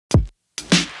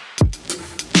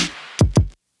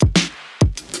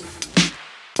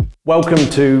Welcome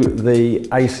to the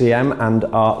ACM and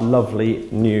our lovely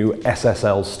new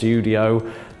SSL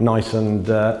studio, nice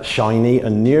and shiny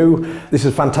and new. This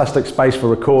is fantastic space for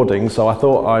recording, so I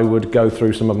thought I would go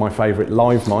through some of my favourite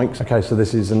live mics. Okay, so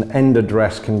this is an end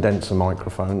address condenser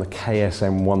microphone, the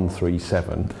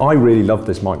KSM137. I really love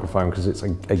this microphone because it's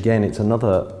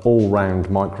another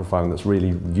all-round microphone that's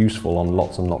really useful on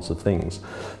lots and lots of things.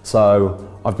 So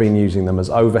I've been using them as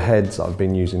overheads, I've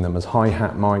been using them as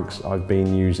hi-hat mics, I've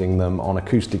been using them on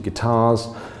acoustic guitars.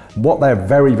 What they're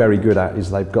very, very good at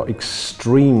is they've got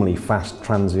extremely fast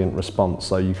transient response,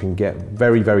 so you can get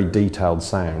very, very detailed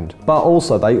sound. But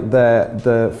also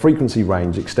the frequency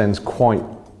range extends quite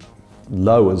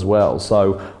low as well.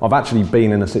 So I've actually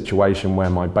been in a situation where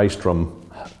my bass drum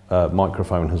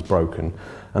microphone has broken,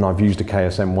 and I've used a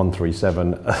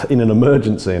KSM137 in an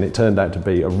emergency, and it turned out to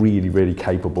be a really, really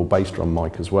capable bass drum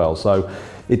mic as well. So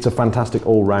it's a fantastic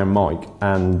all-round mic,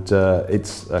 and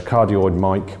it's a cardioid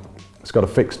mic. It's got a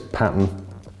fixed pattern,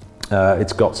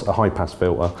 it's got a high-pass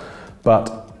filter,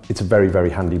 but it's a very, very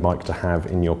handy mic to have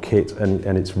in your kit,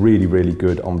 and it's really, really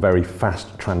good on very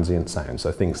fast transient sound.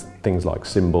 So things like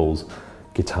cymbals,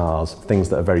 guitars, things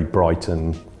that are very bright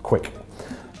and quick.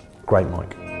 Great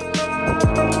mic.